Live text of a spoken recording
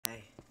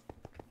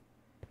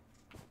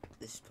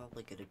this is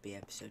probably going to be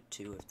episode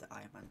 2 of the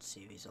Ironman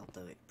series,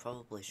 although it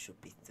probably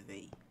should be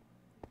 3.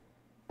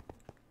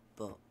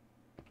 But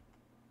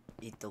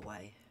either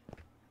way,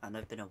 and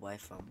I've been away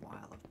for a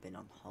while, I've been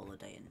on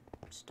holiday and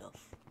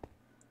stuff.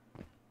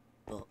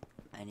 But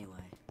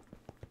anyway,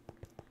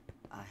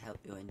 I hope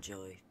you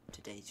enjoy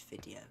today's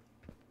video.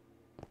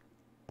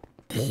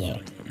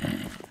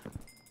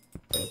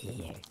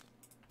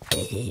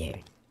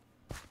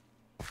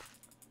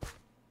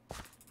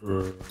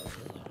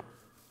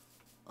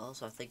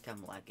 Also, I think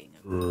I'm lagging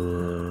a bit.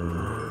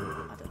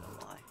 I don't know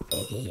why.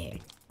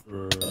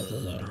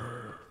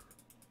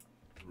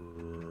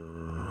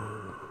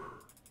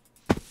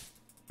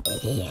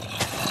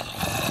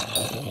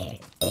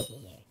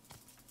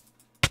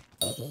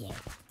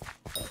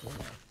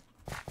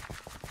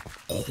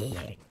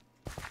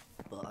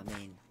 But I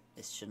mean,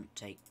 this shouldn't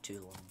take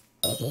too long.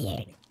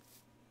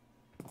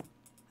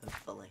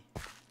 Hopefully.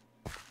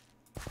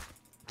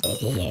 Oh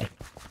yeah,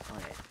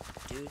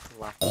 do the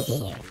last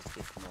series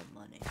give more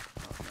money,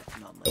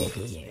 not money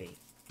XP.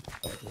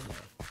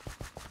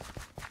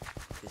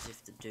 Because if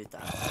they do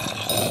that,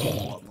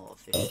 it's a lot more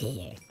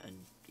efficient and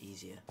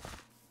easier.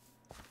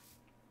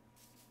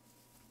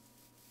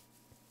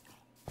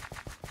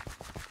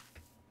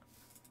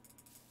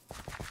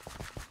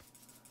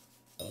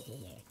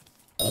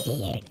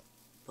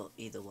 But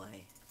either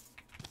way,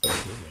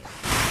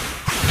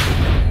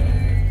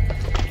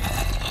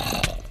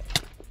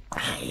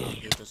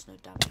 he does no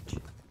damage.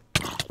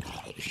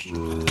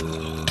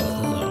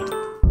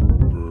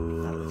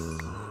 That was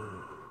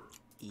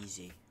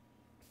easy.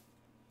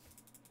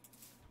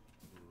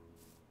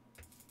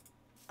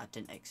 I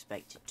didn't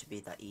expect it to be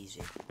that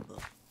easy,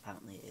 but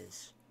apparently it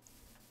is.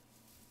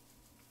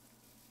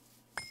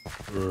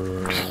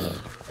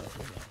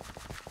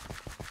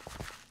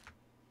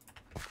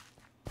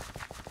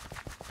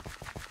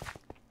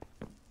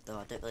 Though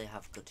I don't really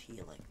have good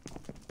healing.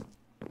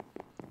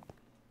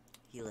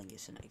 Healing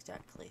isn't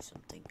exactly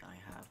something I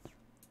have.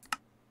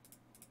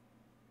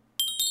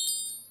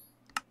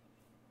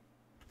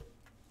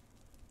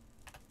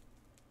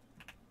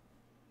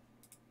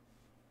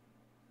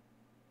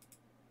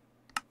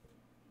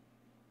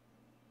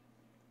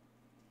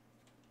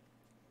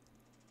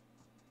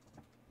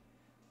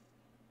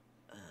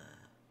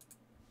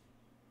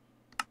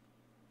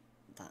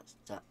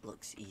 That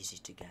looks easy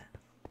to get.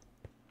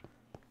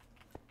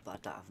 But I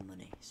don't have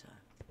money, so...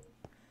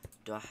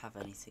 Do I have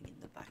anything in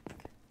the bank?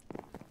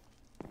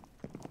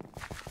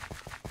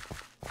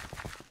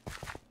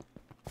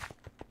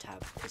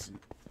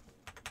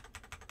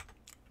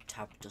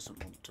 Tab doesn't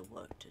want to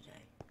work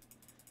today.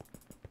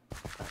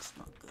 That's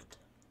not good.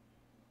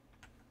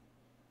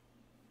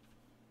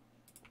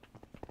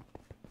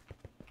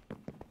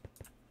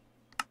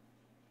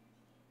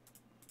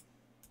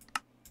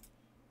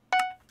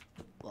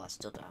 Well, I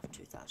still don't have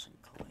 2,000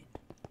 coin.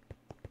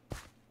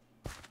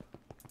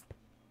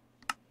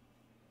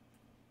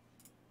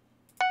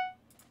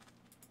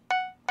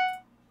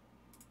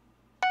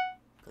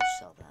 Could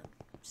sell them.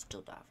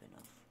 Still don't have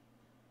enough.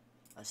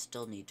 I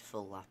still need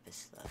full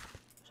lapis though,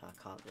 so I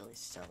can't really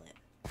sell it.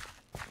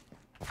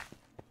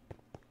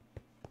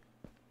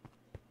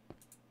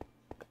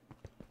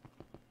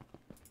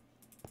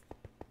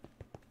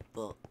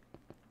 But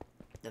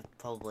there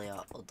probably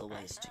are other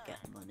ways to get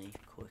money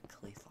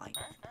quickly, like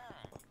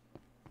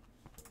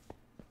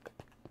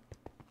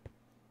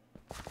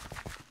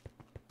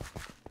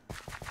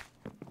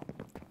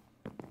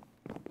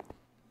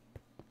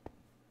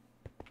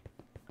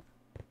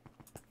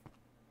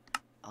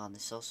and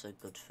it's also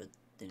good for,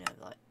 you know,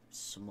 like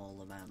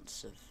small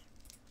amounts of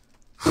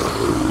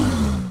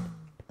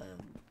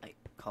like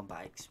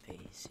combat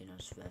XPs, you know,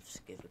 so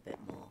revs give a bit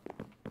more.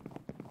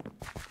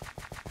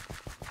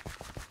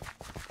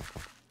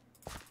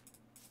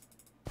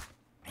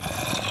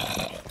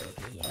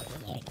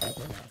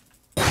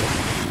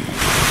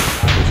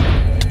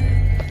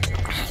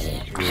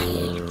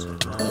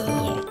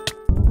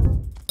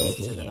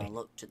 So then I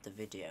looked at the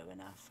video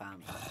and I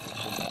found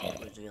that it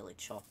was really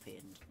choppy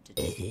and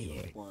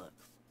didn't work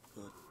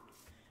good.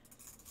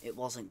 It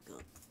wasn't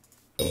good.